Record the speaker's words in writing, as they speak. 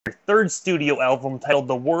third studio album titled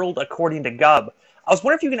The World According to GOB. I was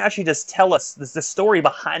wondering if you can actually just tell us the story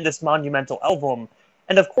behind this monumental album,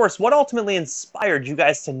 and of course, what ultimately inspired you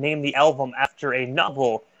guys to name the album after a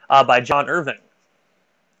novel by John Irving?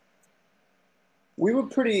 We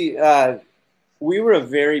were we were a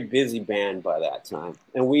very busy band by that time,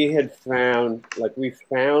 and we found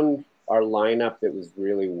our lineup that was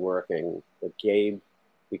really working. Like Gabe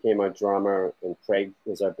became our drummer, and Craig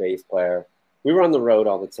was our bass player. We were on the road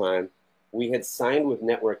all the time. We had signed with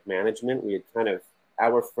Network Management. We had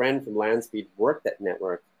our friend from Landspeed worked at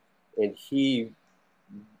Network, and he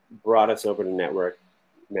brought us over to Network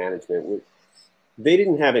Management. They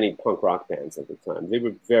didn't have any punk rock bands at the time. They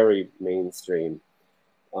were very mainstream.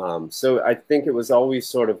 So I think it was always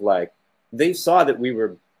sort of like they saw that we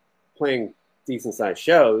were playing decent sized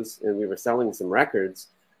shows and we were selling some records.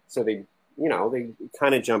 So they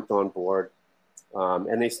kind of jumped on board,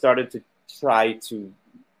 and they started to try to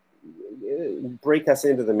break us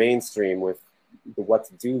into the mainstream with the What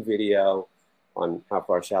to Do video on How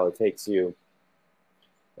Far Shall It Takes You,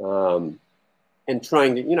 and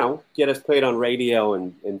trying to, get us played on radio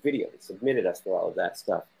and video. They submitted us for all of that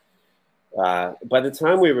stuff. By the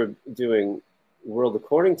time we were doing World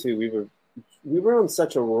According to, we were on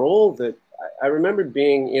such a roll that I remember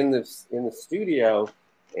being in the studio,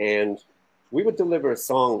 and we would deliver a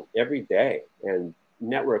song every day, and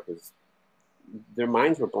Network their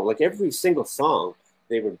minds were blown. Like every single song,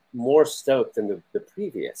 they were more stoked than the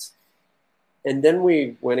previous. And then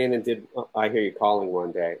we went in and did I Hear You Calling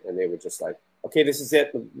one day, and they were just like, okay, this is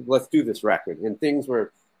it. Let's do this record. And things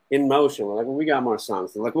were in motion. We're like, well, we got more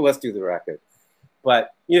songs. They're like, well, let's do the record.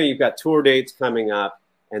 But, you've got tour dates coming up,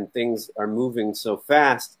 and things are moving so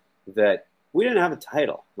fast that we didn't have a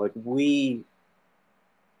title. Like we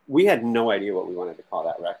had no idea what we wanted to call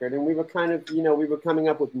that record. And we were kind of, we were coming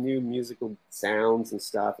up with new musical sounds and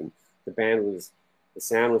stuff. And the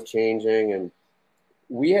sound was changing. And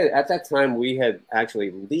at that time, we had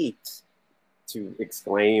actually leaked to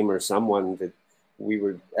Exclaim or someone that we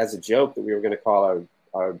were, as a joke, that we were going to call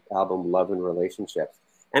our album Love and Relationships.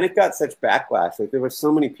 And it got such backlash. Like there were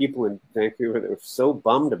so many people in Vancouver that were so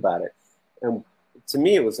bummed about it. And to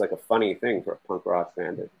me, it was like a funny thing for a punk rock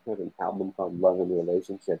band to have an album called Love and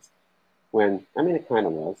Relationships. It kind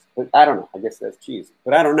of was, but I don't know. I guess that's cheesy,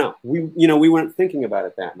 but I don't know. We weren't thinking about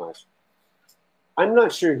it that much. I'm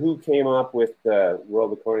not sure who came up with the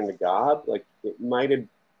World According to GOB. Like it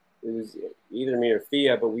was either me or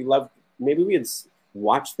Thea, but maybe we had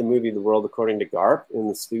watched the movie The World According to Garp in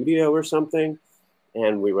the studio or something.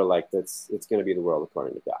 And we were like, it's going to be The World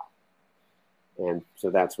According to GOB. And so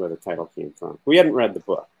that's where the title came from. We hadn't read the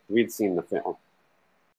book. We'd seen the film.